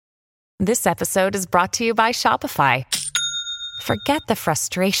This episode is brought to you by Shopify. Forget the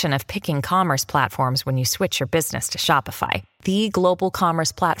frustration of picking commerce platforms when you switch your business to Shopify, the global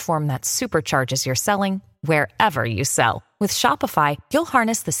commerce platform that supercharges your selling wherever you sell. With Shopify, you'll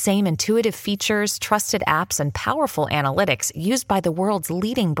harness the same intuitive features, trusted apps, and powerful analytics used by the world's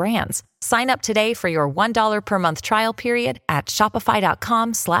leading brands. Sign up today for your $1 per month trial period at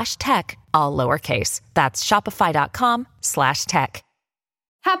shopify.com/tech, all lowercase. That's shopify.com/tech.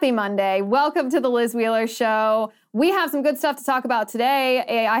 Happy Monday. Welcome to the Liz Wheeler Show. We have some good stuff to talk about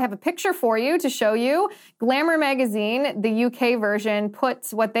today. I have a picture for you to show you. Glamour magazine, the UK version,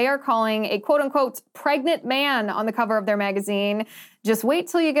 puts what they are calling a quote-unquote pregnant man on the cover of their magazine. Just wait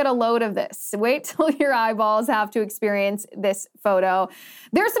till you get a load of this. Wait till your eyeballs have to experience this photo.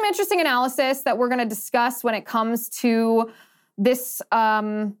 There's some interesting analysis that we're going to discuss when it comes to this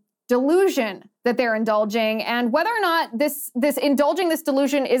delusion that they're indulging and whether or not this indulging this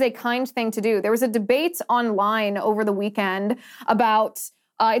delusion is a kind thing to do. There was a debate online over the weekend about,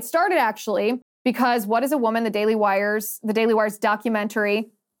 it started actually because What is a Woman? The Daily Wire's documentary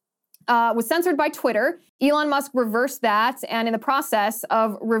was censored by Twitter. Elon Musk reversed that, and in the process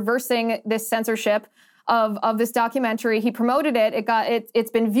of reversing this censorship of this documentary, he promoted it.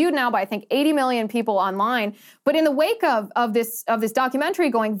 It's been viewed now by I think 80 million people online. But in the wake of this documentary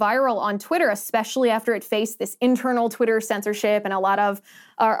going viral on Twitter, especially after it faced this internal Twitter censorship and a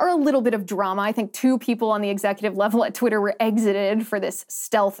little bit of drama, I think 2 people on the executive level at Twitter were exited for this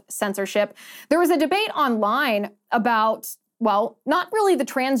stealth censorship. There was a debate online about, well, not really the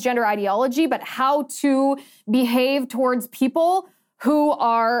transgender ideology, but how to behave towards people who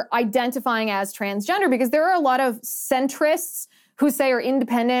are identifying as transgender, because there are a lot of centrists who say are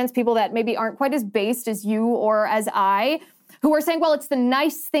independents, people that maybe aren't quite as based as you or as I, who are saying, well, it's the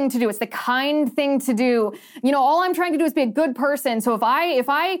nice thing to do. It's the kind thing to do. You know, all I'm trying to do is be a good person. So if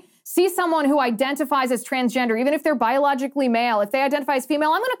I see someone who identifies as transgender, even if they're biologically male, if they identify as female,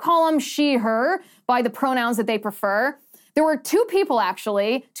 I'm going to call them she, her by the pronouns that they prefer. There were 2 people,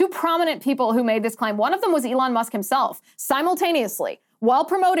 actually, 2 prominent people who made this claim. One of them was Elon Musk himself. Simultaneously, while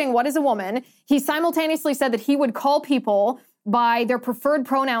promoting What is a Woman, he simultaneously said that he would call people by their preferred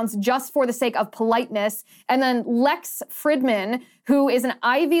pronouns just for the sake of politeness. And then Lex Fridman, who is an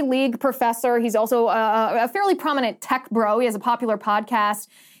Ivy League professor, he's also a fairly prominent tech bro. He has a popular podcast.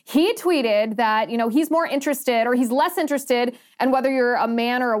 He tweeted that, you know, he's less interested in whether you're a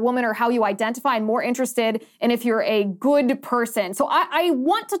man or a woman or how you identify, and more interested in if you're a good person. So I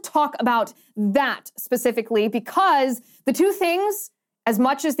want to talk about that specifically because the 2 things, as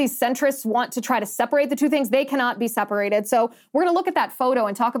much as these centrists want to try to separate the 2 things, they cannot be separated. So we're going to look at that photo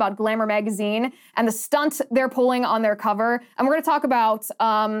and talk about Glamour magazine and the stunt they're pulling on their cover. And we're going to talk about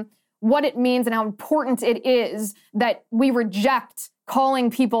what it means and how important it is that we reject calling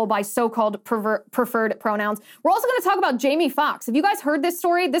people by so-called preferred pronouns. We're also going to talk about Jamie Foxx. Have you guys heard this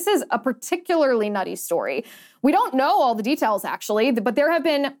story? This is a particularly nutty story. We don't know all the details, actually, but there have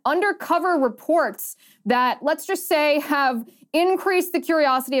been undercover reports that, let's just say, have increased the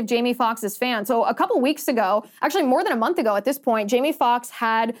curiosity of Jamie Foxx's fans. So a couple weeks ago, actually more than a month ago at this point, Jamie Foxx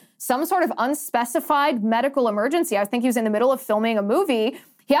had some sort of unspecified medical emergency. I think he was in the middle of filming a movie.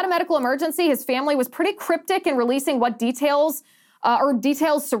 He had a medical emergency. His family was pretty cryptic in releasing what details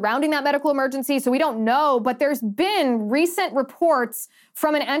surrounding that medical emergency, so we don't know, but there's been recent reports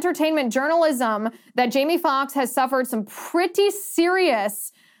from an entertainment journalism that Jamie Foxx has suffered some pretty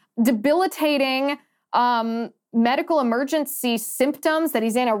serious, debilitating medical emergency symptoms, that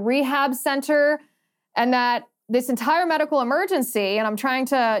he's in a rehab center, and that this entire medical emergency, and I'm trying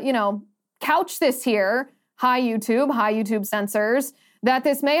to, couch this here, hi YouTube censors, that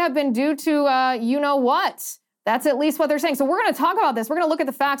this may have been due to you-know-what. That's at least what they're saying. So we're going to talk about this. We're going to look at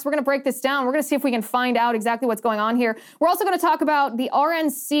the facts. We're going to break this down. We're going to see if we can find out exactly what's going on here. We're also going to talk about the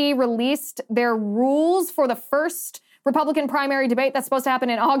RNC released their rules for the first Republican primary debate that's supposed to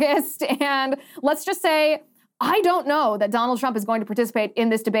happen in August. And let's just say, I don't know that Donald Trump is going to participate in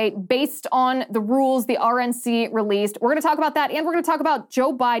this debate based on the rules the RNC released. We're going to talk about that. And we're going to talk about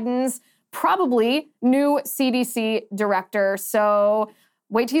Joe Biden's probably new CDC director. So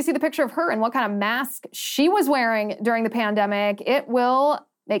wait till you see the picture of her and what kind of mask she was wearing during the pandemic. It will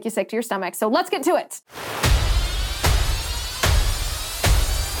make you sick to your stomach. So let's get to it.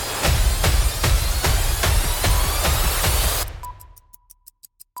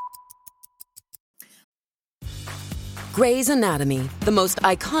 Grey's Anatomy, the most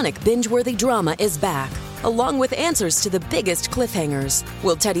iconic binge-worthy drama, is back. along with answers to the biggest cliffhangers.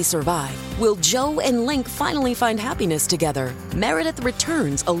 Will Teddy survive? Will Joe and Link finally find happiness together? Meredith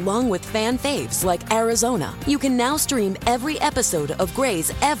returns along with fan faves like Arizona. You can now stream every episode of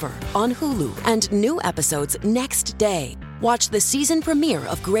Grey's ever on Hulu, and new episodes next day. Watch the season premiere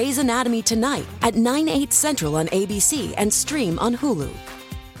of Grey's Anatomy tonight at 9/8 Central on ABC and stream on Hulu.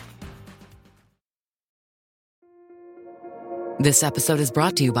 This episode is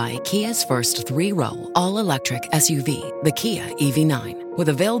brought to you by Kia's first 3-row, all-electric SUV, the Kia EV9, with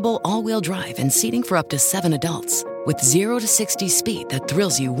available all-wheel drive and seating for up to 7 adults, with 0 to 60 speed that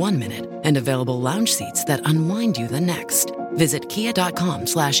thrills you 1 minute and available lounge seats that unwind you the next. Visit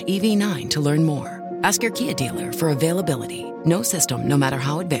kia.com/EV9 to learn more. Ask your Kia dealer for availability. No system, no matter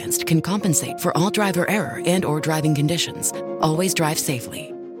how advanced, can compensate for all driver error and or driving conditions. Always drive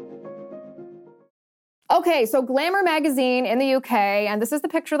safely. Okay, so Glamour magazine in the UK, and this is the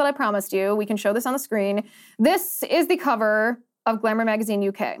picture that I promised you. We can show this on the screen. This is the cover of Glamour magazine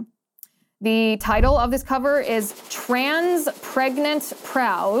UK. The title of this cover is Trans Pregnant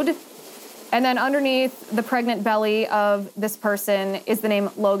Proud. And then underneath the pregnant belly of this person is the name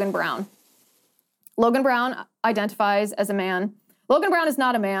Logan Brown. Logan Brown identifies as a man. Logan Brown is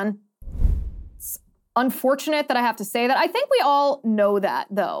not a man. It's unfortunate that I have to say that. I think we all know that,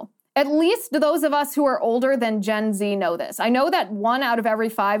 though. At least those of us who are older than Gen Z know this. I know that 1 out of every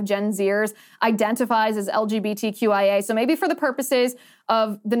 5 Gen Zers identifies as LGBTQIA. So maybe for the purposes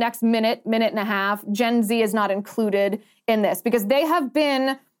of the next minute and a half, Gen Z is not included in this because they have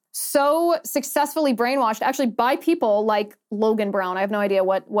been so successfully brainwashed, actually by people like Logan Brown. I have no idea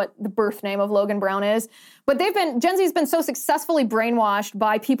what the birth name of Logan Brown is, but Gen Z's been so successfully brainwashed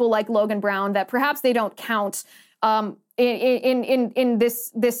by people like Logan Brown that perhaps they don't count in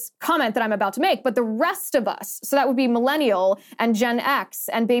this comment that I'm about to make, but the rest of us, so that would be millennial and Gen X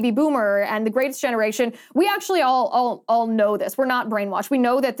and baby boomer and the greatest generation, we actually all know this. We're not brainwashed. We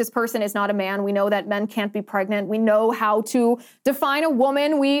know that this person is not a man. We know that men can't be pregnant. We know how to define a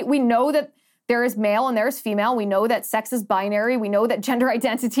woman. We know that there is male and there is female. We know that sex is binary. We know that gender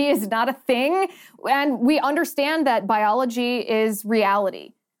identity is not a thing. And we understand that biology is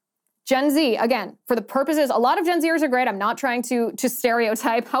reality. Gen Z, again, for the purposes, a lot of Gen Zers are great. I'm not trying to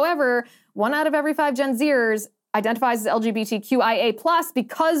stereotype. However, 1 out of every 5 Gen Zers identifies as LGBTQIA+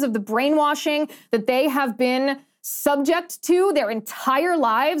 because of the brainwashing that they have been subject to their entire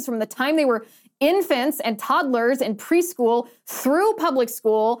lives from the time they were infants and toddlers in preschool through public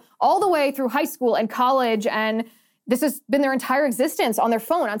school, all the way through high school and college. And this has been their entire existence on their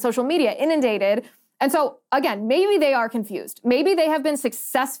phone, on social media, inundated. And so, again, maybe they are confused. Maybe they have been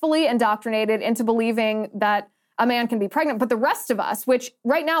successfully indoctrinated into believing that a man can be pregnant. But the rest of us, which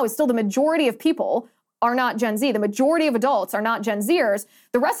right now is still the majority of people, are not Gen Z. The majority of adults are not Gen Zers.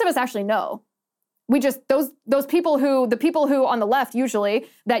 The rest of us actually know. We just, the people who on the left usually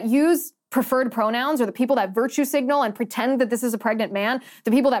that use preferred pronouns, or the people that virtue signal and pretend that this is a pregnant man,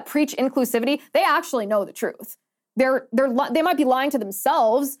 the people that preach inclusivity, they actually know the truth. They might be lying to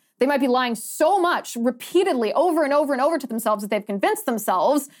themselves. They might be lying so much repeatedly over and over and over to themselves that they've convinced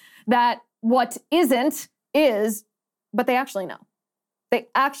themselves that what isn't is, but they actually know. They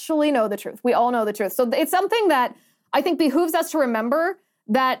actually know the truth. We all know the truth. So it's something that I think behooves us to remember,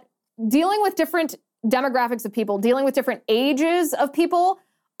 that dealing with different demographics of people, dealing with different ages of people,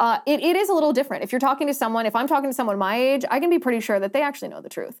 it is a little different. If I'm talking to someone my age, I can be pretty sure that they actually know the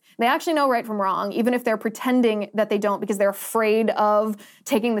truth. They actually know right from wrong, even if they're pretending that they don't because they're afraid of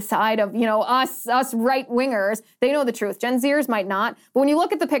taking the side of, us right-wingers. They know the truth. Gen Zers might not. But when you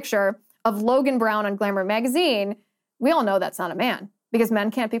look at the picture of Logan Brown on Glamour magazine, we all know that's not a man because men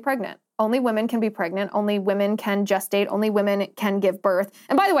can't be pregnant. Only women can be pregnant. Only women can gestate. Only women can give birth.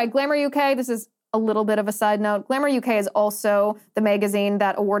 And by the way, Glamour UK, this is a little bit of a side note. Glamour UK is also the magazine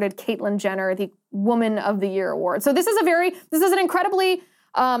that awarded Caitlyn Jenner the Woman of the Year award. So this is an incredibly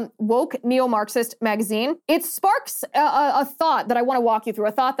woke neo-Marxist magazine. It sparks a thought that I want to walk you through,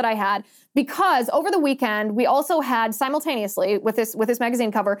 a thought that I had, because over the weekend, we also had simultaneously with this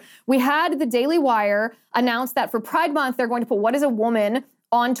magazine cover, we had the Daily Wire announce that for Pride Month, they're going to put What is a Woman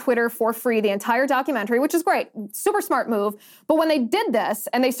on Twitter for free, the entire documentary, which is great, super smart move. But when they did this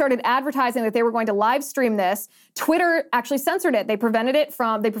and they started advertising that they were going to live stream this, Twitter actually censored it. They prevented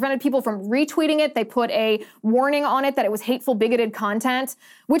people from retweeting it. They put a warning on it that it was hateful, bigoted content,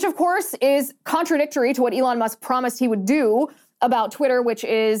 which of course is contradictory to what Elon Musk promised he would do about Twitter, which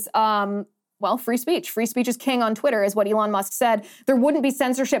is, free speech. Free speech is king on Twitter, is what Elon Musk said. There wouldn't be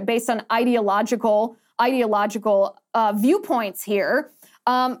censorship based on ideological viewpoints here.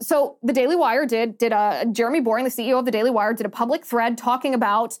 So the Daily Wire Jeremy Boring, the CEO of the Daily Wire, did a public thread talking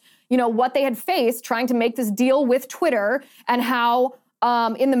about, what they had faced trying to make this deal with Twitter, and how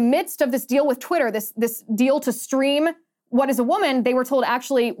in the midst of this deal with Twitter, this deal to stream What is a Woman, they were told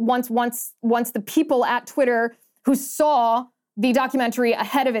actually once the people at Twitter who saw the documentary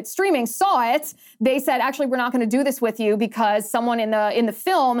ahead of its streaming saw it, they said, actually, we're not going to do this with you because someone in the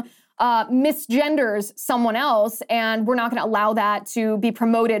film misgenders someone else, and we're not going to allow that to be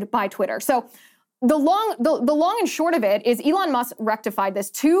promoted by Twitter. So the long and short of it is Elon Musk rectified this.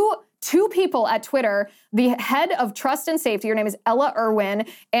 Two people at Twitter, the head of trust and safety, her name is Ella Irwin,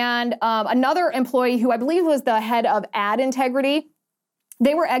 and another employee who I believe was the head of ad integrity.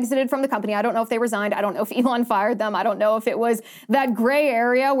 They were exited from the company. I don't know if they resigned. I don't know if Elon fired them. I don't know if it was that gray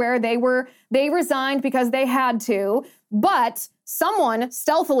area where they resigned because they had to. But someone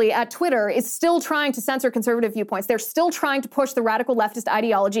stealthily at Twitter is still trying to censor conservative viewpoints. They're still trying to push the radical leftist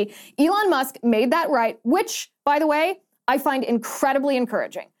ideology. Elon Musk made that right, which, by the way, I find incredibly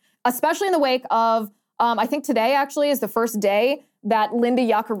encouraging, especially in the wake of, I think today actually is the first day that Linda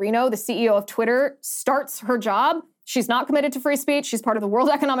Yaccarino, the CEO of Twitter, starts her job. She's not committed to free speech. She's part of the World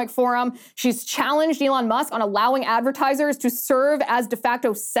Economic Forum. She's challenged Elon Musk on allowing advertisers to serve as de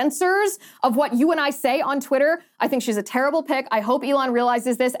facto censors of what you and I say on Twitter. I think she's a terrible pick. I hope Elon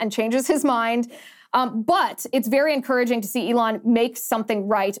realizes this and changes his mind. But it's very encouraging to see Elon make something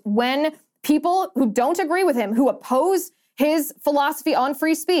right when people who don't agree with him, who oppose his philosophy on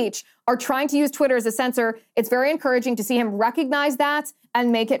free speech, are trying to use Twitter as a censor. It's very encouraging to see him recognize that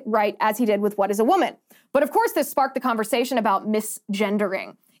and make it right, as he did with What is a Woman. But of course, this sparked the conversation about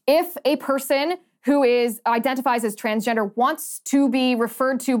misgendering. If a person who identifies as transgender wants to be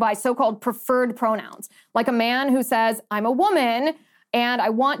referred to by so-called preferred pronouns, like a man who says, I'm a woman and I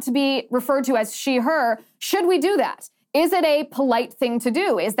want to be referred to as she, her, should we do that? Is it a polite thing to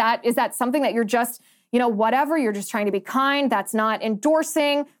do? Is that something that you're just, whatever, you're just trying to be kind? That's not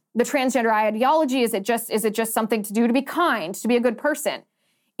endorsing the transgender ideology. Is it just something to do to be kind, to be a good person?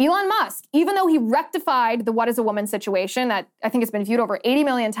 Elon Musk, even though he rectified the What is a Woman situation that I think has been viewed over 80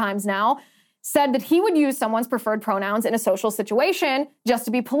 million times now, said that he would use someone's preferred pronouns in a social situation just to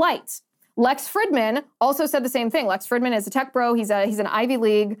be polite. Lex Fridman also said the same thing. Lex Fridman is a tech bro. He's an Ivy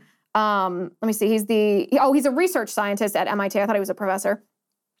League. Let me see. He's a research scientist at MIT. I thought he was a professor.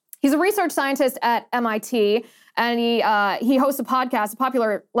 He's a research scientist at MIT, and he hosts a podcast, a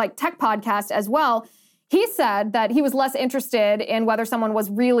popular tech podcast as well. He said that he was less interested in whether someone was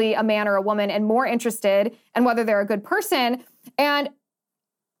really a man or a woman and more interested in whether they're a good person. And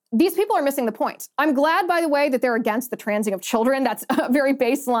these people are missing the point. I'm glad, by the way, that they're against the transing of children. That's a very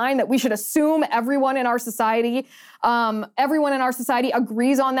baseline that we should assume everyone in our society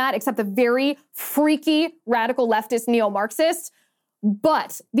agrees on that, except the very freaky, radical leftist neo-Marxists.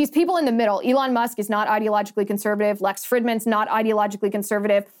 But these people in the middle, Elon Musk is not ideologically conservative. Lex Fridman's not ideologically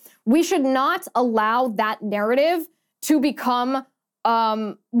conservative. We should not allow that narrative to become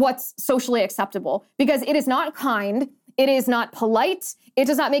what's socially acceptable, because it is not kind, it is not polite, it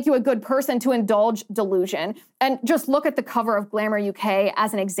does not make you a good person to indulge delusion. And just look at the cover of Glamour UK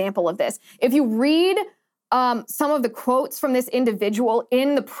as an example of this. If you read some of the quotes from this individual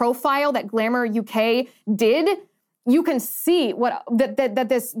in the profile that Glamour UK did, you can see that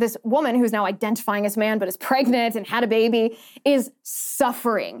this woman who's now identifying as man but is pregnant and had a baby is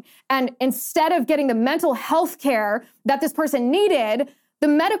suffering. And instead of getting the mental health care that this person needed, the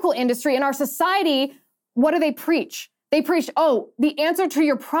medical industry in our society, what do they preach? They preach, the answer to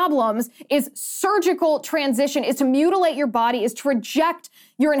your problems is surgical transition, is to mutilate your body, is to reject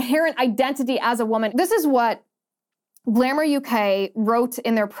your inherent identity as a woman. This is what Glamour UK wrote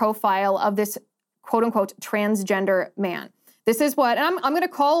in their profile of this quote unquote transgender man. This is what, and I'm going to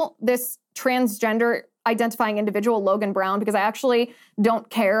call this transgender identifying individual Logan Brown, because I actually don't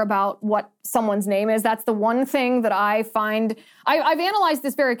care about what someone's name is. That's the one thing that I find, I've analyzed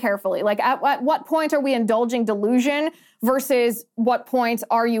this very carefully. At what point are we indulging delusion versus what point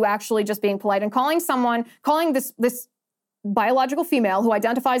are you actually just being polite and calling this biological female who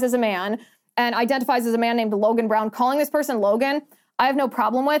identifies as a man and identifies as a man named Logan Brown, calling this person Logan, I have no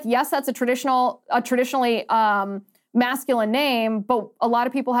problem with. Yes, that's a traditionally masculine name, but a lot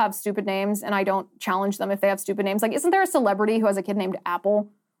of people have stupid names, and I don't challenge them if they have stupid names. Isn't there a celebrity who has a kid named Apple?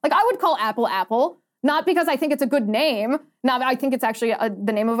 I would call Apple Apple, not because I think it's a good name. Not, I think it's actually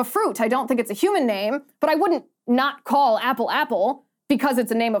the name of a fruit. I don't think it's a human name, but I wouldn't not call Apple Apple because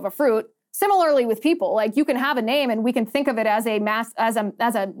it's a name of a fruit. Similarly with people, you can have a name and we can think of it as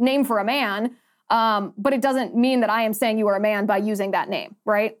a name for a man. But it doesn't mean that I am saying you are a man by using that name,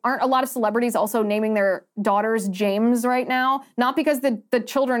 right? Aren't a lot of celebrities also naming their daughters James right now? Not because the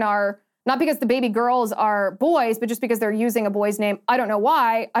children are, not because the baby girls are boys, but just because they're using a boy's name. I don't know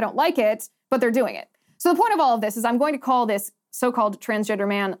why, I don't like it, but they're doing it. So the point of all of this is I'm going to call this so-called transgender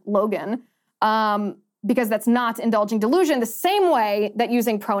man Logan, because that's not indulging delusion the same way that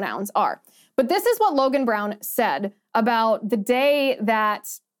using pronouns are. But this is what Logan Brown said about the day that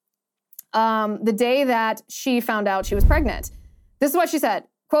she found out she was pregnant. This is what she said,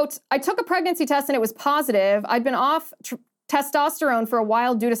 quote, "I took a pregnancy test and it was positive. I'd been off testosterone for a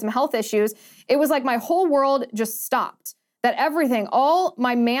while due to some health issues. It was like my whole world just stopped. That everything, all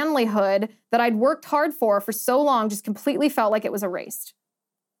my manlyhood that I'd worked hard for so long just completely felt like it was erased."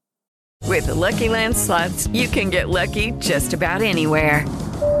 With the Lucky Land Slots, you can get lucky just about anywhere.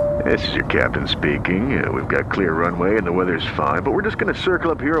 This is your captain speaking. We've got clear runway and the weather's fine, but we're just going to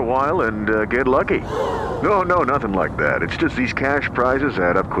circle up here a while and get lucky. No, nothing like that. It's just these cash prizes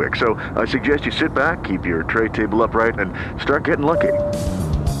add up quick. So I suggest you sit back, keep your tray table upright, and start getting lucky.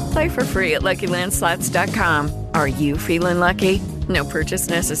 Play for free at LuckyLandSlots.com. Are you feeling lucky? No purchase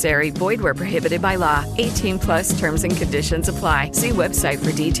necessary. Void where prohibited by law. 18 plus terms and conditions apply. See website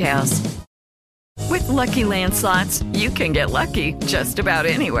for details. With Lucky Land Slots, you can get lucky just about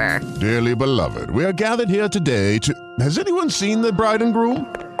anywhere. Dearly beloved, we are gathered here today to... Has anyone seen the bride and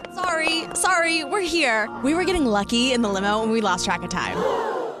groom? Sorry, we're here. We were getting lucky in the limo and we lost track of time.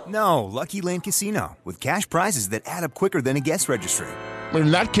 No, Lucky Land Casino, with cash prizes that add up quicker than a guest registry.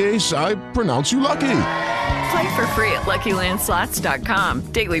 In that case, I pronounce you lucky. Play for free at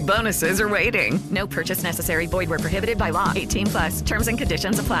LuckyLandSlots.com. Daily bonuses are waiting. No purchase necessary. Void where prohibited by law. 18 plus. Terms and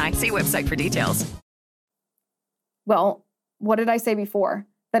conditions apply. See website for details. Well, what did I say before?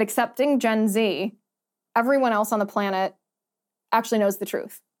 That accepting Gen Z, everyone else on the planet actually knows the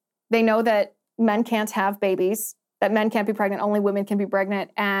truth. They know that men can't have babies, that men can't be pregnant, only women can be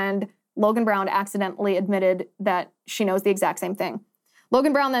pregnant, and Logan Brown accidentally admitted that she knows the exact same thing.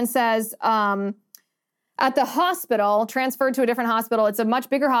 Logan Brown then says, at the hospital, transferred to a different hospital, it's a much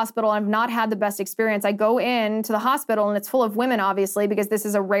bigger hospital, I've not had the best experience. I go into the hospital and it's full of women, obviously, because this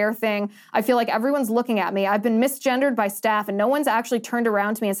is a rare thing. I feel like everyone's looking at me. I've been misgendered by staff and no one's actually turned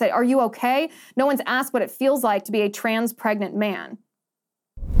around to me and said, "Are you okay?" No one's asked what it feels like to be a trans pregnant man.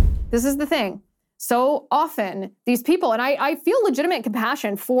 This is the thing. So often, these people, and I feel legitimate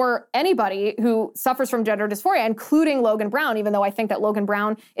compassion for anybody who suffers from gender dysphoria, including Logan Brown, even though I think that Logan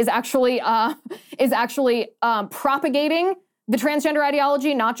Brown is actually propagating the transgender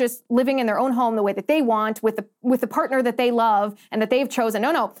ideology, not just living in their own home the way that they want, with the partner that they love and that they've chosen.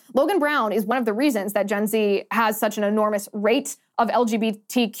 No. Logan Brown is one of the reasons that Gen Z has such an enormous rate of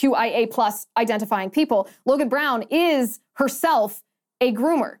LGBTQIA plus identifying people. Logan Brown is herself a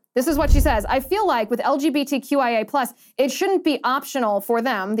groomer. This is what she says. "I feel like with LGBTQIA+, it shouldn't be optional for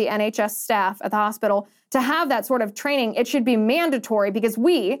them, the NHS staff at the hospital, to have that sort of training. It should be mandatory because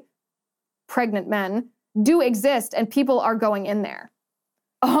we, pregnant men, do exist and people are going in there."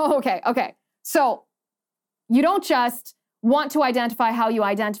 Oh, okay. So you don't just want to identify how you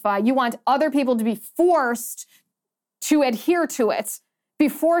identify. You want other people to be forced to adhere to it, be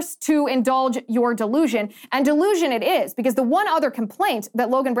forced to indulge your delusion. And delusion it is, because the one other complaint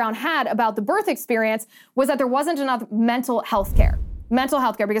that Logan Brown had about the birth experience was that there wasn't enough mental health care.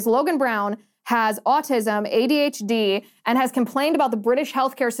 Because Logan Brown has autism, ADHD, and has complained about the British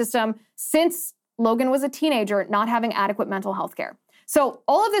healthcare system since Logan was a teenager, not having adequate mental health care. So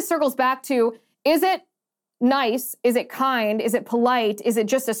all of this circles back to, is it nice? Is it kind? Is it polite? Is it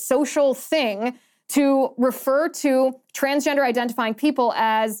just a social thing to refer to transgender identifying people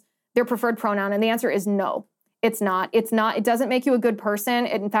as their preferred pronoun? And the answer is no, it's not. It doesn't make you a good person.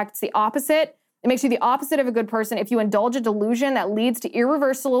 In fact, it's the opposite. It makes you the opposite of a good person if you indulge a delusion that leads to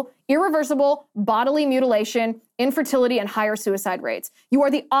irreversible bodily mutilation, infertility, and higher suicide rates. You are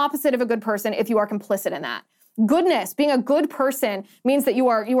the opposite of a good person if you are complicit in that. Goodness, being a good person means that you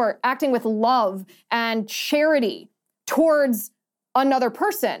are acting with love and charity towards another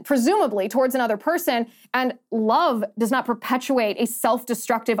person, presumably towards another person, and love does not perpetuate a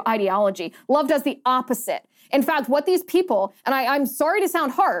self-destructive ideology. Love does the opposite. In fact, what these people, and I'm sorry to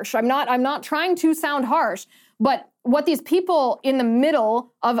sound harsh, I'm not trying to sound harsh, but what these people in the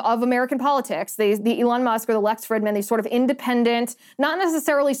middle of American politics, the Elon Musk or the Lex Fridman, these sort of independent, not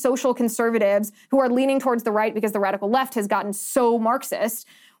necessarily social conservatives who are leaning towards the right because the radical left has gotten so Marxist,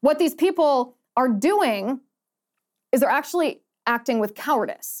 what these people are doing is they're actually acting with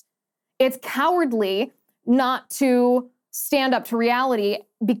cowardice. It's cowardly not to stand up to reality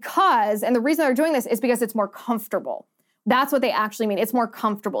because, and the reason they're doing this is because it's more comfortable. That's what they actually mean. It's more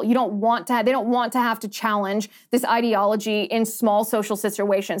comfortable. They don't want to have to challenge this ideology in small social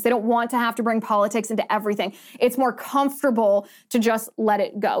situations. They don't want to have to bring politics into everything. It's more comfortable to just let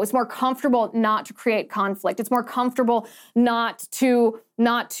it go. It's more comfortable not to create conflict. It's more comfortable not to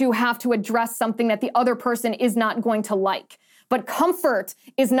have to address something that the other person is not going to like. But comfort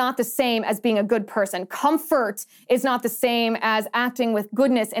is not the same as being a good person. Comfort is not the same as acting with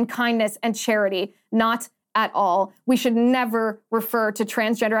goodness and kindness and charity. Not at all. We should never refer to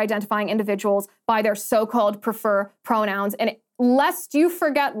transgender identifying individuals by their so-called prefer pronouns. And lest you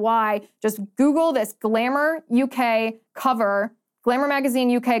forget why, just Google this Glamour UK cover, Glamour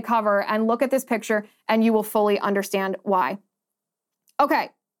magazine UK cover, and look at this picture and you will fully understand why. Okay,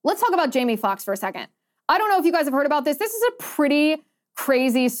 let's talk about Jamie Foxx for a second. I don't know if you guys have heard about this. This is a pretty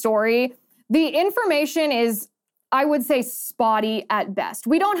crazy story. The information is, I would say, spotty at best.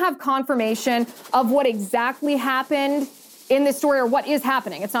 We don't have confirmation of what exactly happened in this story or what is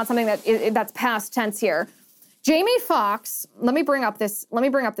happening. It's not something that's past tense here. Jamie Foxx, let me bring up this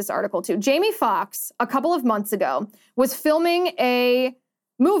article too. Jamie Foxx, a couple of months ago, was filming a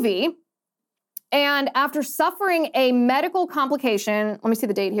movie, and after suffering a medical complication, let me see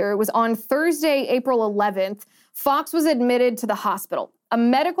the date here. It was on Thursday, April 11th, Foxx was admitted to the hospital. A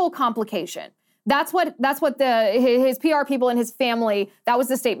medical complication. That's what his PR people and his family, that was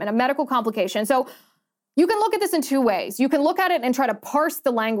the statement, a medical complication. So you can look at this in two ways. You can look at it and try to parse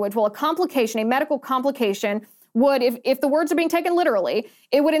the language. Well, a medical complication would, if the words are being taken literally,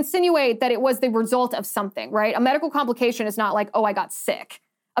 it would insinuate that it was the result of something, right? A medical complication is not like, oh, I got sick.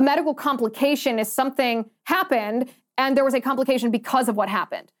 A medical complication is something happened and there was a complication because of what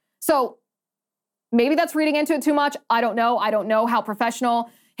happened. So maybe that's reading into it too much. I don't know. I don't know how professional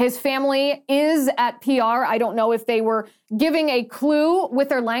his family is at PR. I don't know if they were giving a clue with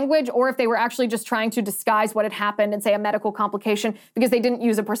their language or if they were actually just trying to disguise what had happened and say a medical complication because they didn't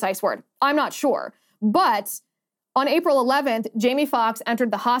use a precise word. I'm not sure. But on April 11th, Jamie Foxx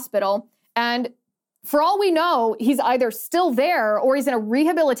entered the hospital, and for all we know, he's either still there or he's in a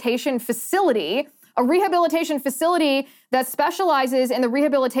rehabilitation facility that specializes in the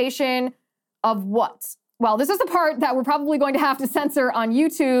rehabilitation of what? Well, this is the part that we're probably going to have to censor on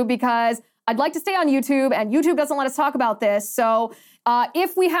YouTube because I'd like to stay on YouTube and YouTube doesn't let us talk about this. So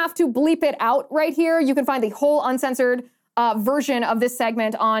if we have to bleep it out right here, you can find the whole uncensored version of this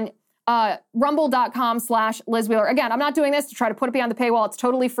segment on rumble.com/Liz Wheeler. Again, I'm not doing this to try to put it behind the paywall. It's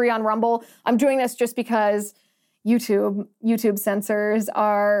totally free on Rumble. I'm doing this just because YouTube censors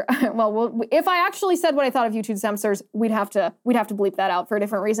are, well, if I actually said what I thought of YouTube censors, we'd have to bleep that out for a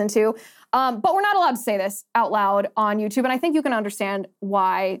different reason too. But we're not allowed to say this out loud on YouTube, and I think you can understand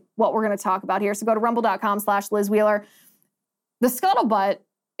what we're going to talk about here. So go to rumble.com/Liz Wheeler. The scuttlebutt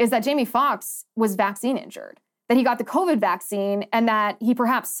is that Jamie Foxx was vaccine injured, that he got the COVID vaccine and that he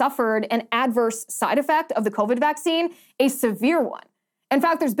perhaps suffered an adverse side effect of the COVID vaccine, a severe one. In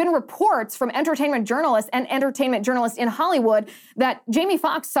fact, there's been reports from entertainment journalists in Hollywood that Jamie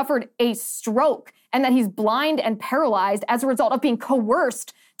Foxx suffered a stroke and that he's blind and paralyzed as a result of being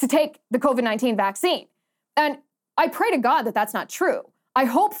coerced to take the COVID-19 vaccine. And I pray to God that that's not true. I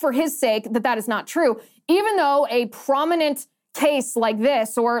hope for his sake that that is not true, even though a prominent case like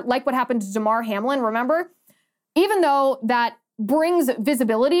this, or like what happened to Damar Hamlin, remember? Even though that brings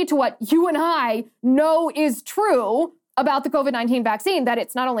visibility to what you and I know is true about the COVID-19 vaccine, that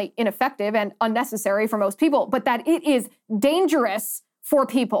it's not only ineffective and unnecessary for most people, but that it is dangerous for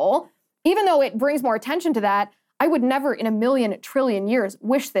people. Even though it brings more attention to that, I would never in a million trillion years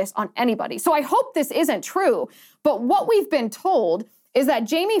wish this on anybody. So I hope this isn't true. But what we've been told is that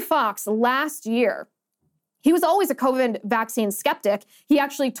Jamie Foxx last year, he was always a COVID vaccine skeptic. He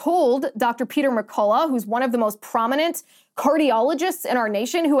actually told Dr. Peter McCullough, who's one of the most prominent cardiologists in our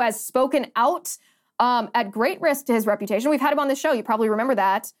nation, who has spoken out at great risk to his reputation. We've had him on the show. You probably remember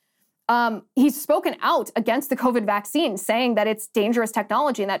that. He's spoken out against the COVID vaccine, saying that it's dangerous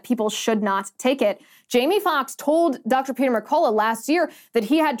technology and that people should not take it. Jamie Foxx told Dr. Peter McCullough last year that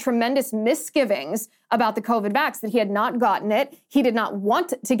he had tremendous misgivings about the COVID vax, that he had not gotten it. He did not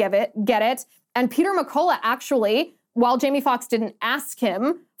want to get it. And Peter McCullough actually, while Jamie Foxx didn't ask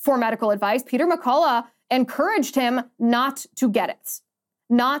him for medical advice, Peter McCullough encouraged him not to get it,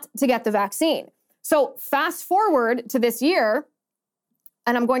 not to get the vaccine. So fast forward to this year,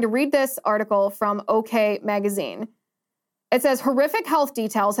 and I'm going to read this article from OK Magazine. It says, horrific health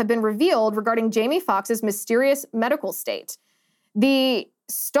details have been revealed regarding Jamie Foxx's mysterious medical state. The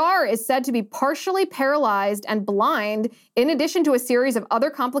star is said to be partially paralyzed and blind, in addition to a series of other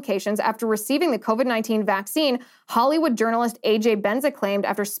complications after receiving the COVID-19 vaccine, Hollywood journalist AJ Benza claimed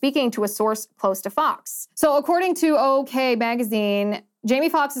after speaking to a source close to Fox. So according to OK Magazine, Jamie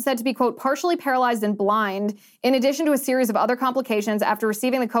Foxx is said to be, quote, partially paralyzed and blind, in addition to a series of other complications after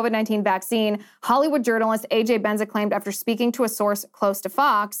receiving the COVID-19 vaccine, Hollywood journalist AJ Benza claimed after speaking to a source close to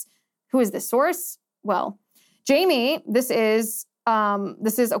Fox. Who is this source? Well, Jamie, this is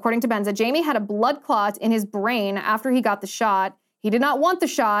according to Benza, Jamie had a blood clot in his brain after he got the shot. He did not want the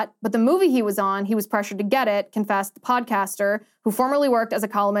shot, but the movie he was on, he was pressured to get it, confessed the podcaster, who formerly worked as a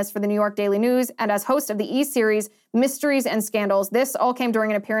columnist for the New York Daily News and as host of the E-series Mysteries and Scandals. This all came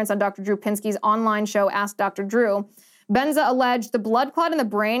during an appearance on Dr. Drew Pinsky's online show, Ask Dr. Drew. Benza alleged the blood clot in the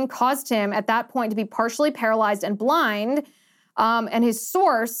brain caused him at that point to be partially paralyzed and blind. And his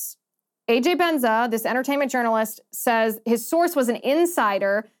source, AJ Benza, this entertainment journalist, says his source was an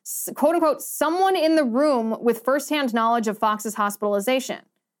insider, quote unquote, someone in the room with firsthand knowledge of Fox's hospitalization.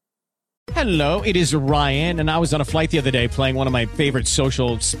 Hello, it is Ryan, and I was on a flight the other day playing one of my favorite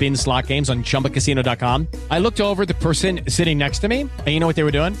social spin slot games on ChumbaCasino.com. I looked over at the person sitting next to me, and you know what they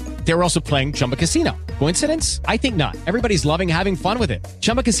were doing? They were also playing Chumba Casino. Coincidence? I think not. Everybody's loving having fun with it.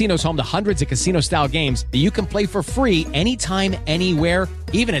 Chumba Casino is home to hundreds of casino-style games that you can play for free anytime, anywhere,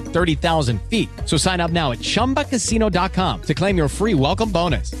 even at 30,000 feet. So sign up now at ChumbaCasino.com to claim your free welcome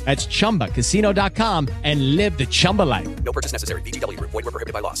bonus. That's ChumbaCasino.com and live the Chumba life. No purchase necessary. VGW. Void where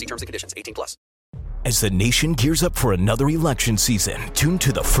prohibited by law. See terms and conditions. 18+. As the nation gears up for another election season, tune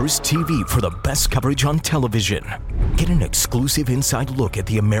to the First TV for the best coverage on television. Get an exclusive inside look at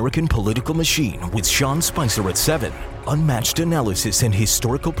the American political machine with Sean Spicer at 7. Unmatched analysis and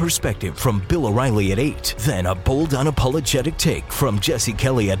historical perspective from Bill O'Reilly at 8. Then a bold, unapologetic take from Jesse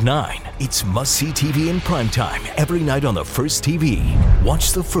Kelly at 9. It's must-see TV in primetime every night on the First TV.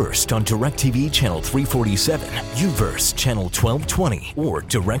 Watch The First on DirecTV Channel 347, UVerse Channel 1220, or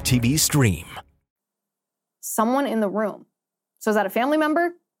DirecTV Stream. Someone in the room. So is that a family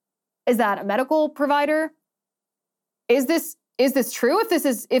member? Is that a medical provider? Is this true? If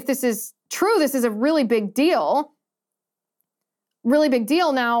this is true, this is a really big deal. Really big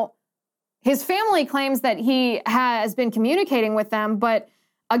deal. Now, his family claims that he has been communicating with them, but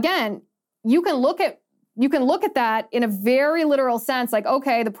again, you can look at that in a very literal sense, like,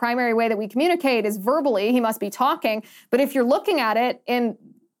 okay, the primary way that we communicate is verbally, he must be talking. But if you're looking at it in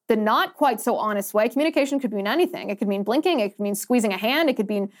the not quite so honest way, communication could mean anything. It could mean blinking, it could mean squeezing a hand, it could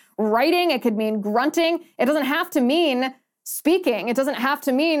mean writing, it could mean grunting. It doesn't have to mean speaking. It doesn't have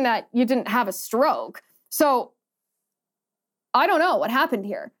to mean that you didn't have a stroke. So I don't know what happened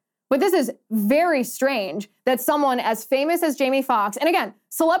here, but this is very strange that someone as famous as Jamie Foxx, and again,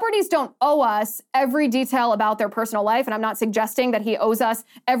 celebrities don't owe us every detail about their personal life, and I'm not suggesting that he owes us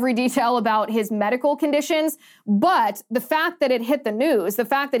every detail about his medical conditions, but the fact that it hit the news, the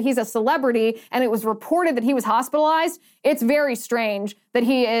fact that he's a celebrity and it was reported that he was hospitalized, it's very strange that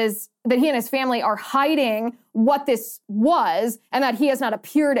he and his family are hiding what this was and that he has not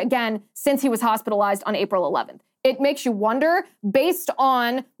appeared again since he was hospitalized on April 11th. It makes you wonder, based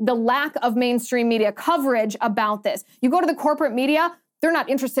on the lack of mainstream media coverage about this. You go to the corporate media, they're not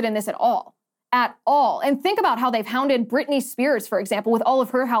interested in this at all. At all. And think about how they've hounded Britney Spears, for example, with all of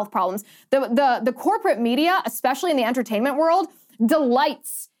her health problems. The corporate media, especially in the entertainment world,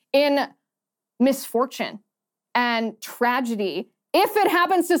 delights in misfortune and tragedy if it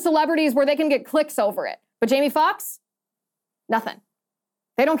happens to celebrities where they can get clicks over it. But Jamie Foxx, nothing.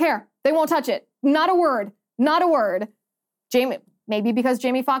 They don't care. They won't touch it. Not a word. Not a word. Maybe because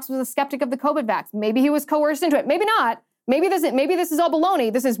Jamie Foxx was a skeptic of the COVID vax. Maybe he was coerced into it. Maybe not. Maybe this is all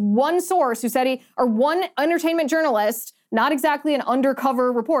baloney. This is one source who said one entertainment journalist, not exactly an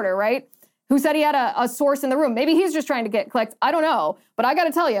undercover reporter, right? Who said he had a source in the room. Maybe he's just trying to get clicks. I don't know. But I got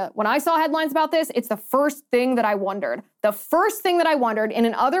to tell you, when I saw headlines about this, it's the first thing that I wondered. The first thing that I wondered in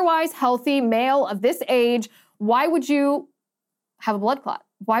an otherwise healthy male of this age, why would you have a blood clot?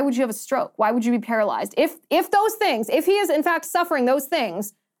 Why would you have a stroke? Why would you be paralyzed? If those things, if he is in fact suffering those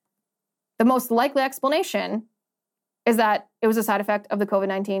things, the most likely explanation is that it was a side effect of the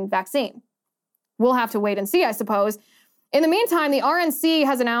COVID-19 vaccine. We'll have to wait and see, I suppose. In the meantime, the RNC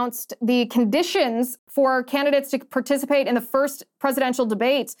has announced the conditions for candidates to participate in the first presidential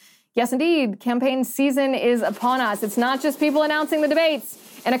debate. Yes, indeed, campaign season is upon us. It's not just people announcing the debates.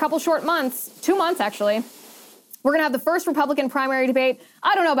 In a couple short months, 2 months actually, we're going to have the first Republican primary debate.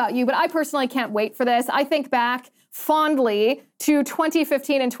 I don't know about you, but I personally can't wait for this. I think back fondly to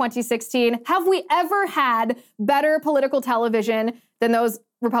 2015 and 2016. Have we ever had better political television than those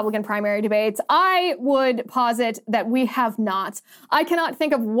Republican primary debates? I would posit that we have not. I cannot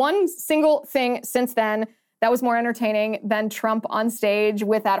think of one single thing since then that was more entertaining than Trump on stage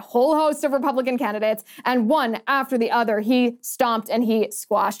with that whole host of Republican candidates, and one after the other, he stomped and he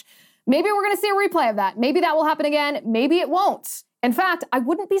squashed. Maybe we're going to see a replay of that. Maybe that will happen again. Maybe it won't. In fact, I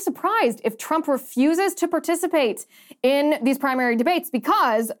wouldn't be surprised if Trump refuses to participate in these primary debates,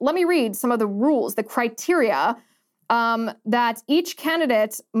 because let me read some of the rules, the criteria that each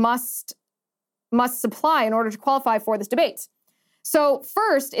candidate must supply in order to qualify for this debate. So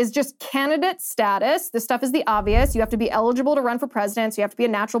first is just candidate status. This stuff is the obvious. You have to be eligible to run for president. So you have to be a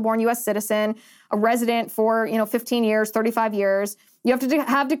natural-born U.S. citizen, a resident for 15 years, 35 years. You have to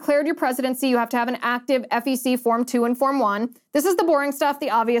have declared your presidency. You have to have an active FEC Form 2 and Form 1. This is the boring stuff, the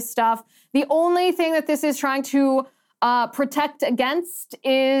obvious stuff. The only thing that this is trying to protect against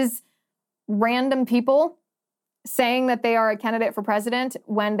is random people saying that they are a candidate for president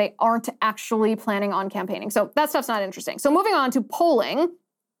when they aren't actually planning on campaigning. So that stuff's not interesting. So moving on to polling,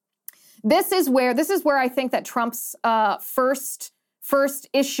 this is where I think that Trump's first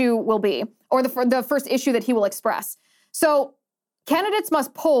issue will be, or the first issue that he will express. So candidates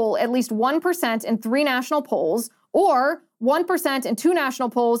must poll at least 1% in 3 national polls, or 1% in 2 national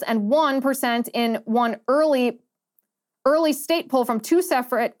polls, and 1% in one early state poll from 2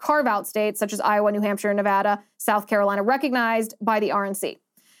 separate carve-out states, such as Iowa, New Hampshire, Nevada, South Carolina, recognized by the RNC.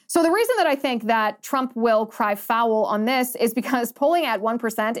 So the reason that I think that Trump will cry foul on this is because polling at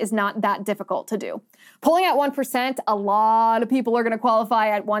 1% is not that difficult to do. Polling at 1%, a lot of people are going to qualify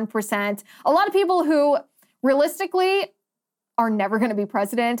at 1%. A lot of people who realistically are never going to be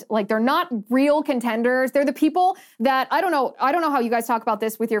president. Like, they're not real contenders. They're the people that, I don't know how you guys talk about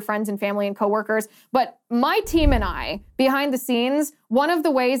this with your friends and family and coworkers, but my team and I, behind the scenes, one of the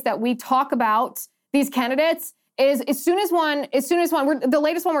ways that we talk about these candidates is as soon as one, the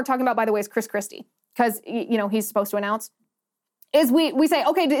latest one we're talking about, by the way, is Chris Christie, because, he's supposed to announce, is we say,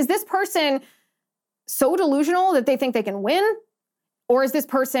 okay, is this person so delusional that they think they can win? Or is this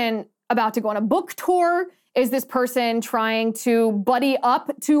person about to go on a book tour? Is this person trying to buddy up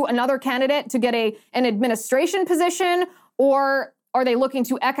to another candidate to get an administration position? Or are they looking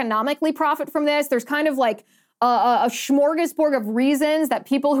to economically profit from this? There's kind of like a smorgasbord of reasons that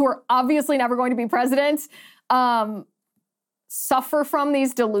people who are obviously never going to be president suffer from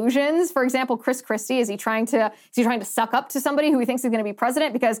these delusions. For example, Chris Christie, is he trying to suck up to somebody who he thinks is going to be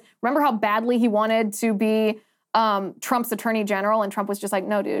president? Because remember how badly he wanted to be Trump's attorney general, and Trump was just like,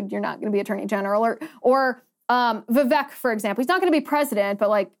 no, dude, you're not going to be attorney general. Or Vivek, for example, he's not going to be president, but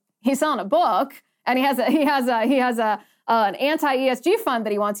like he's selling a book, and he has an anti-ESG fund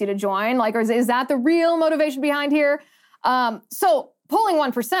that he wants you to join. Like, or is that the real motivation behind here? So polling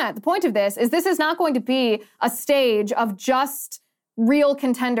 1%, the point of this is not going to be a stage of just real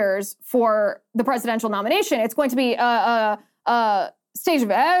contenders for the presidential nomination. It's going to be a stage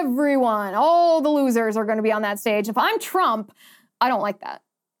of everyone. All the losers are going to be on that stage. If I'm Trump, I don't like that.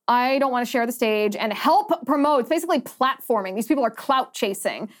 I don't want to share the stage and help promote. It's basically platforming. These people are clout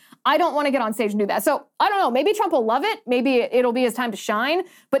chasing. I don't want to get on stage and do that. So I don't know. Maybe Trump will love it. Maybe it'll be his time to shine.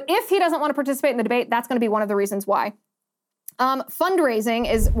 But if he doesn't want to participate in the debate, that's going to be one of the reasons why.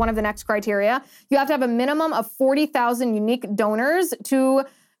 Fundraising is one of the next criteria. You have to have a minimum of 40,000 unique donors to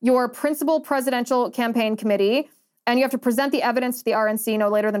your principal presidential campaign committee. And you have to present the evidence to the RNC no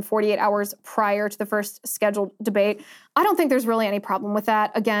later than 48 hours prior to the first scheduled debate. I don't think there's really any problem with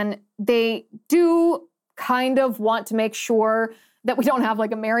that. Again, they do kind of want to make sure that we don't have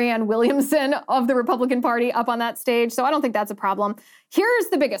like a Marianne Williamson of the Republican Party up on that stage. So I don't think that's a problem. Here's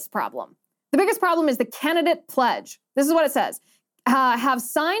the biggest problem. The biggest problem is the candidate pledge. This is what it says. Have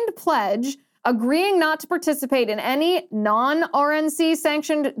signed pledge agreeing not to participate in any non-RNC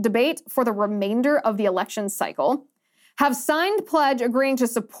sanctioned debate for the remainder of the election cycle. Have signed pledge agreeing to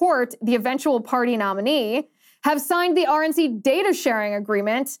support the eventual party nominee. Have signed the RNC data sharing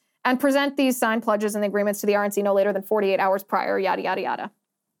agreement and present these signed pledges and agreements to the RNC no later than 48 hours prior, yada, yada, yada.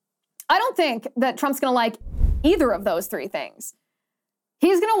 I don't think that Trump's going to like either of those 3 things.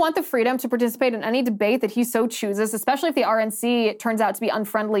 He's going to want the freedom to participate in any debate that he so chooses, especially if the RNC turns out to be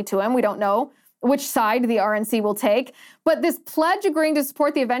unfriendly to him. We don't know which side the RNC will take. But this pledge agreeing to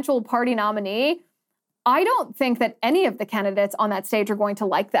support the eventual party nominee, I don't think that any of the candidates on that stage are going to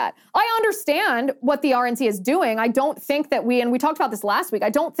like that. I understand what the RNC is doing. I don't think that and we talked about this last week,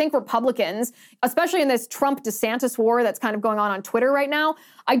 I don't think Republicans, especially in this Trump-DeSantis war that's kind of going on Twitter right now,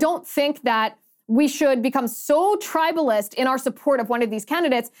 I don't think that we should become so tribalist in our support of one of these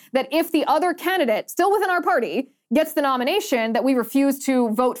candidates that if the other candidate, still within our party, gets the nomination that we refuse to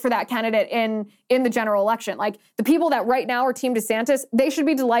vote for that candidate in the general election. Like the people that right now are Team DeSantis, they should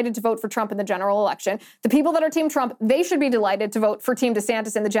be delighted to vote for Trump in the general election. The people that are Team Trump, they should be delighted to vote for Team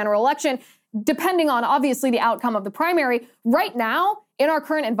DeSantis in the general election, depending on obviously the outcome of the primary. Right now, in our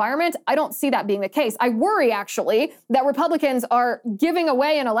current environment, I don't see that being the case. I worry actually that Republicans are giving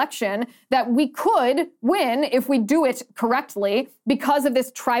away an election that we could win if we do it correctly because of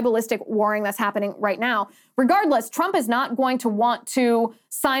this tribalistic warring that's happening right now. Regardless, Trump is not going to want to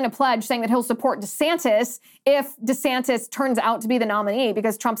sign a pledge saying that he'll support DeSantis if DeSantis turns out to be the nominee,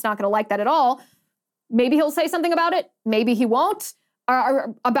 because Trump's not going to like that at all. Maybe he'll say something about it. Maybe he won't,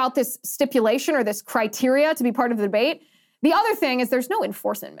 about this stipulation or this criteria to be part of the debate. The other thing is there's no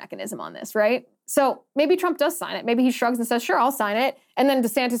enforcement mechanism on this, right? So maybe Trump does sign it. Maybe he shrugs and says, sure, I'll sign it. And then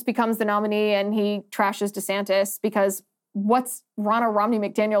DeSantis becomes the nominee and he trashes DeSantis, because what's Ronna Romney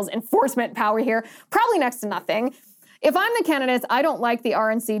McDaniel's enforcement power here? Probably next to nothing. If I'm the candidates, I don't like the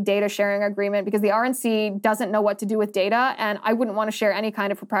RNC data sharing agreement because the RNC doesn't know what to do with data, and I wouldn't want to share any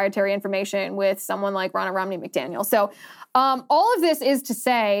kind of proprietary information with someone like Ronna Romney McDaniel. So all of this is to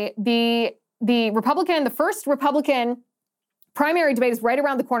say the first Republican primary debate is right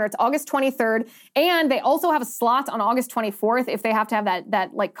around the corner. It's August 23rd. And they also have a slot on August 24th if they have to have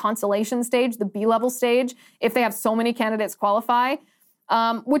that like consolation stage, the B-level stage, if they have so many candidates qualify,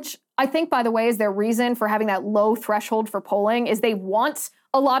 which I think, by the way, is their reason for having that low threshold for polling, is they want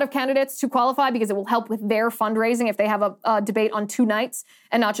a lot of candidates to qualify because it will help with their fundraising if they have a debate on 2 nights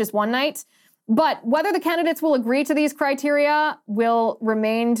and not just 1 night. But whether the candidates will agree to these criteria will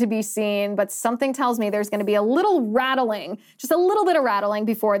remain to be seen. But something tells me there's going to be a little rattling, just a little bit of rattling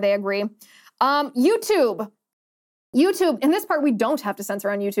before they agree. YouTube, in this part, we don't have to censor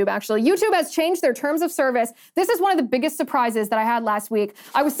on YouTube, actually. YouTube has changed their terms of service. This is one of the biggest surprises that I had last week.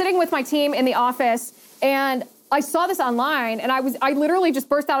 I was sitting with my team in the office, and I saw this online, and I literally just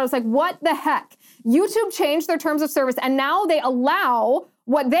burst out. I was like, what the heck? YouTube changed their terms of service, and now they allow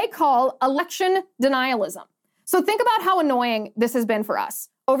what they call election denialism. So think about how annoying this has been for us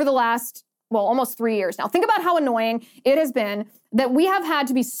over the last, almost 3 years now. Think about how annoying it has been that we have had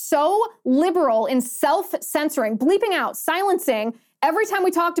to be so liberal in self-censoring, bleeping out, silencing every time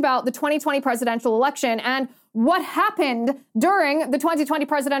we talked about the 2020 presidential election and what happened during the 2020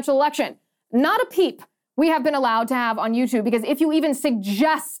 presidential election. Not a peep we have been allowed to have on YouTube, because if you even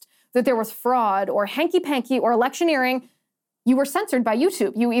suggest that there was fraud or hanky-panky or electioneering, you were censored by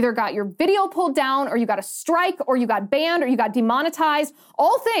YouTube. You either got your video pulled down, or you got a strike, or you got banned, or you got demonetized.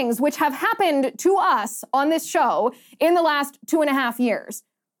 All things which have happened to us on this show in the last 2.5 years,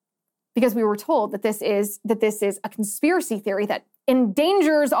 because we were told that this is a conspiracy theory that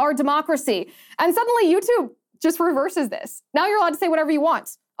endangers our democracy. And suddenly YouTube just reverses this. Now you're allowed to say whatever you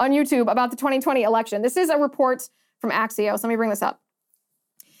want on YouTube about the 2020 election. This is a report from Axios. Let me bring this up.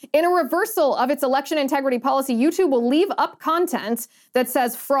 In a reversal of its election integrity policy, YouTube will leave up content that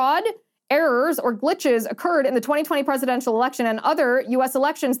says fraud, errors, or glitches occurred in the 2020 presidential election and other U.S.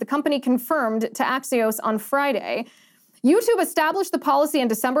 elections, the company confirmed to Axios on Friday. YouTube established the policy in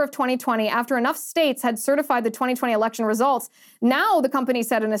December of 2020 after enough states had certified the 2020 election results. Now, the company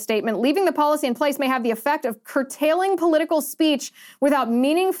said in a statement, leaving the policy in place may have the effect of curtailing political speech without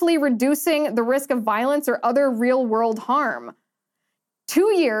meaningfully reducing the risk of violence or other real-world harm.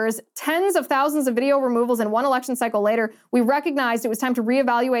 2 years, tens of thousands of video removals, and 1 election cycle later, we recognized it was time to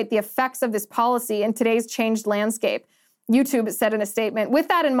reevaluate the effects of this policy in today's changed landscape. YouTube said in a statement, with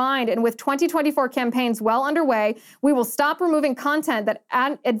that in mind, and with 2024 campaigns well underway, we will stop removing content that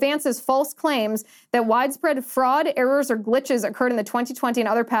advances false claims that widespread fraud, errors, or glitches occurred in the 2020 and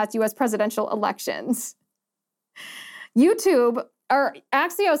other past U.S. presidential elections.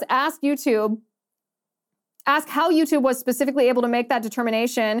 Axios asked how YouTube was specifically able to make that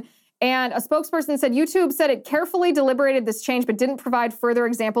determination. And a spokesperson said YouTube said it carefully deliberated this change, but didn't provide further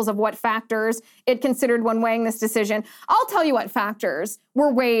examples of what factors it considered when weighing this decision. I'll tell you what factors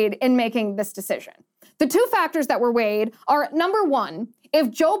were weighed in making this decision. The 2 factors that were weighed are, number 1,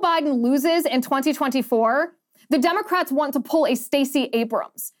 if Joe Biden loses in 2024, the Democrats want to pull a Stacey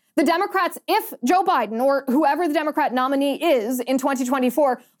Abrams. The Democrats, if Joe Biden or whoever the Democrat nominee is in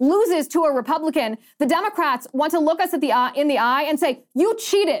 2024 loses to a Republican, the Democrats want to look us in the eye and say, you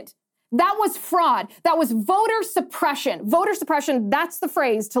cheated. That was fraud. That was voter suppression. Voter suppression, that's the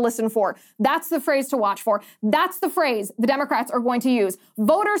phrase to listen for. That's the phrase to watch for. That's the phrase the Democrats are going to use.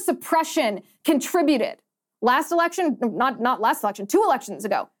 Voter suppression contributed. Last election, not last election, 2 elections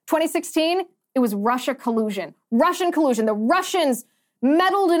ago, 2016, it was Russia collusion. Russian collusion. The Russians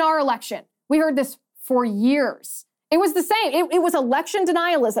meddled in our election. We heard this for years. It was the same. It was election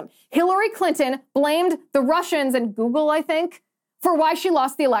denialism. Hillary Clinton blamed the Russians and Google, I think, for why she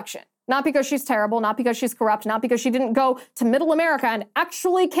lost the election. Not because she's terrible, not because she's corrupt, not because she didn't go to middle America and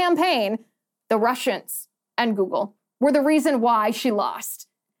actually campaign. The Russians and Google were the reason why she lost.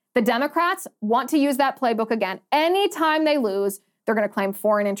 The Democrats want to use that playbook again. Anytime they lose, they're going to claim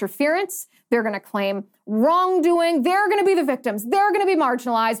foreign interference. They're going to claim wrongdoing. They're going to be the victims. They're going to be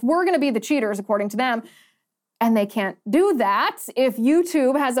marginalized. We're going to be the cheaters, according to them. And they can't do that if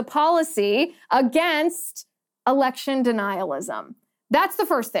YouTube has a policy against election denialism. That's the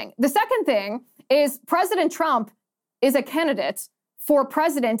first thing. The second thing is President Trump is a candidate for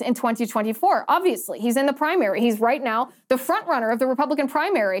president in 2024. Obviously, he's in the primary. He's right now the front runner of the Republican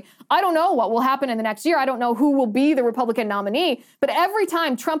primary. I don't know what will happen in the next year. I don't know who will be the Republican nominee. But every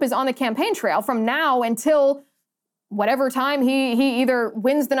time Trump is on the campaign trail from now until whatever time he either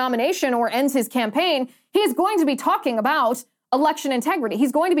wins the nomination or ends his campaign, he is going to be talking about election integrity.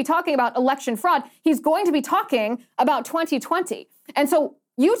 He's going to be talking about election fraud. He's going to be talking about 2020. And so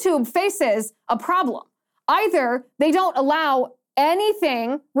YouTube faces a problem. Either they don't allow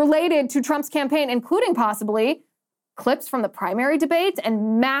anything related to Trump's campaign, including possibly clips from the primary debate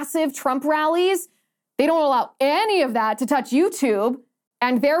and massive Trump rallies. They don't allow any of that to touch YouTube.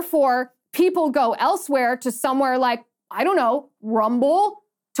 And therefore, people go elsewhere to somewhere like, I don't know, Rumble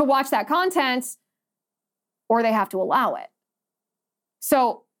to watch that content, or they have to allow it.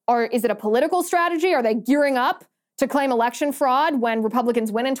 So, or is it a political strategy? Are they gearing up to claim election fraud when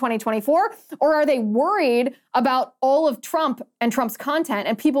Republicans win in 2024? Or are they worried about all of Trump and Trump's content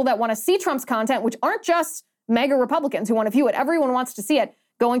and people that want to see Trump's content, which aren't just mega Republicans who want to view it. Everyone wants to see it,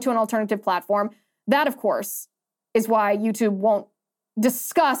 going to an alternative platform. That, of course, is why YouTube won't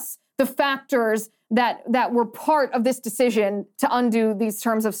discuss the factors that were part of this decision to undo these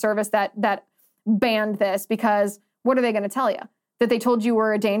terms of service that banned this, because what are they going to tell you? That they told you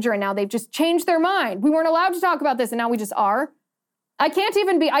were a danger and now they've just changed their mind. We weren't allowed to talk about this and now we just are. I can't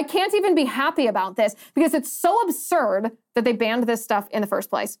even be happy about this because it's so absurd that they banned this stuff in the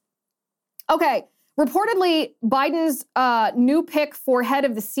first place. Okay, reportedly, Biden's new pick for head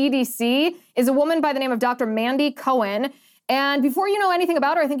of the CDC is a woman by the name of Dr. Mandy Cohen. And before you know anything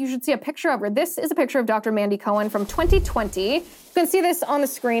about her, I think you should see a picture of her. This is a picture of Dr. Mandy Cohen from 2020. You can see this on the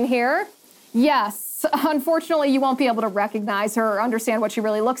screen here. Yes, unfortunately, you won't be able to recognize her or understand what she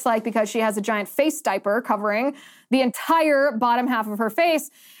really looks like because she has a giant face diaper covering the entire bottom half of her face.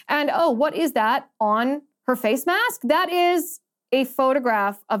 And oh, what is that on her face mask? That is a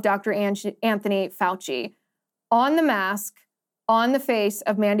photograph of Dr. Anthony Fauci on the mask, on the face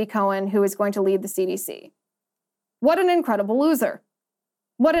of Mandy Cohen, who is going to lead the CDC. What an incredible loser.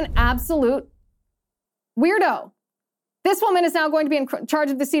 What an absolute weirdo. This woman is now going to be in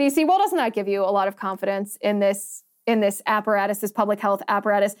charge of the CDC. Well, doesn't that give you a lot of confidence in this apparatus, this public health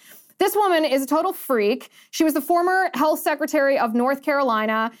apparatus? This woman is a total freak. She was the former health secretary of North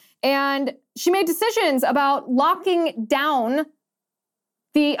Carolina, and she made decisions about locking down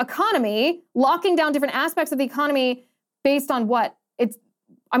the economy, locking down different aspects of the economy based on what?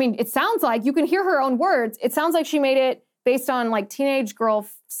 It sounds like, you can hear her own words, it sounds like she made it based on like teenage girl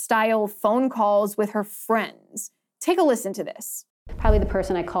style phone calls with her friends. Take a listen to this. Probably the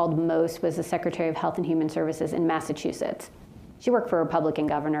person I called most was the Secretary of Health and Human Services in Massachusetts. She worked for a Republican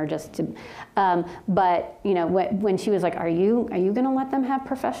governor but you know, when she was like, are you going to let them have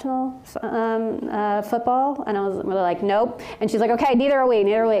professional football? And I was really like, nope. And she's like, okay, neither are we. You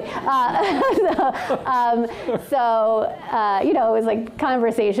know, it was like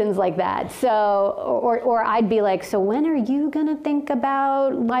conversations like that. So, or I'd be like, so when are you going to think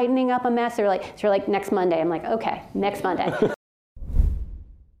about lightening up a mess? They're like, next Monday. I'm like, okay, next Monday.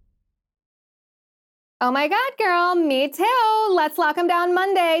 Oh my God, girl, me too. Let's lock them down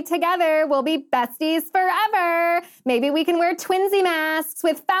Monday together. We'll be besties forever. Maybe we can wear twinsy masks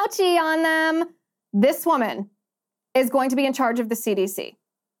with Fauci on them. This woman is going to be in charge of the CDC.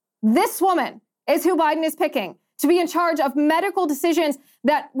 This woman is who Biden is picking to be in charge of medical decisions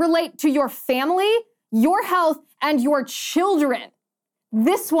that relate to your family, your health, and your children.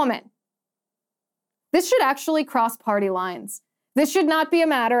 This woman. This should actually cross party lines. This should not be a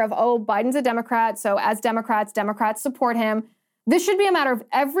matter of, oh, Biden's a Democrat, so as Democrats support him. This should be a matter of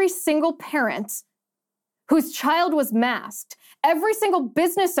every single parent whose child was masked, every single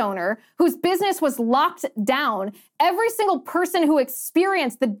business owner whose business was locked down, every single person who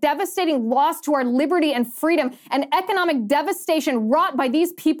experienced the devastating loss to our liberty and freedom and economic devastation wrought by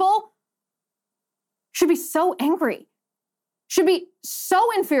these people should be so angry, should be so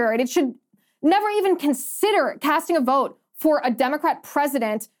infuriated, should never even consider casting a vote for a Democrat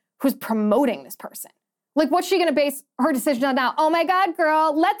president who's promoting this person. Like, what's she going to base her decision on now? Oh my God,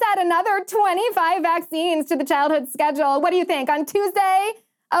 girl, let's add another 25 vaccines to the childhood schedule. What do you think? On Tuesday?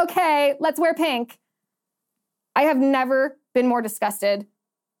 Okay, let's wear pink. I have never been more disgusted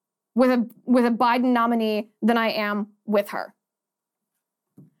with a Biden nominee than I am with her.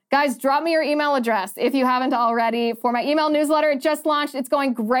 Guys, drop me your email address if you haven't already for my email newsletter. It just launched. It's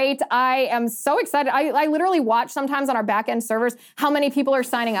going great. I am so excited. I literally watch sometimes on our back-end servers how many people are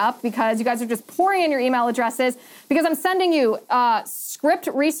signing up because you guys are just pouring in your email addresses because I'm sending you script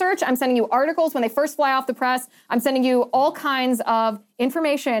research. I'm sending you articles when they first fly off the press. I'm sending you all kinds of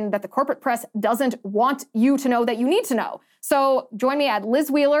information that the corporate press doesn't want you to know that you need to know. So join me at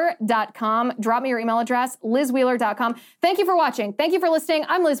lizwheeler.com. Drop me your email address, lizwheeler.com. Thank you for watching. Thank you for listening.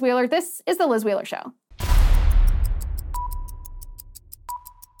 I'm Liz Wheeler. This is The Liz Wheeler Show.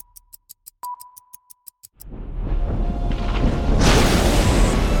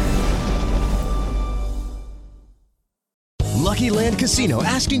 Lucky Land Casino,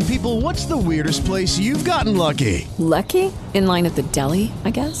 asking people, what's the weirdest place you've gotten lucky? Lucky? In line at the deli,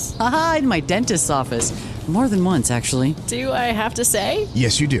 I guess? Aha, in my dentist's office. More than once, actually. Do I have to say?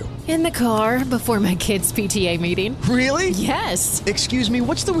 Yes, you do. In the car before my kids' PTA meeting. Really? Yes. Excuse me,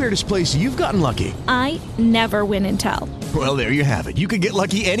 what's the weirdest place you've gotten lucky? I never win and tell. Well, there you have it. You can get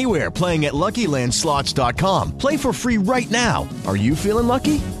lucky anywhere, playing at LuckyLandSlots.com. Play for free right now. Are you feeling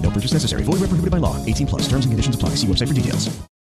lucky? No purchase necessary. Void where prohibited by law. 18+. Terms and conditions apply. See website for details.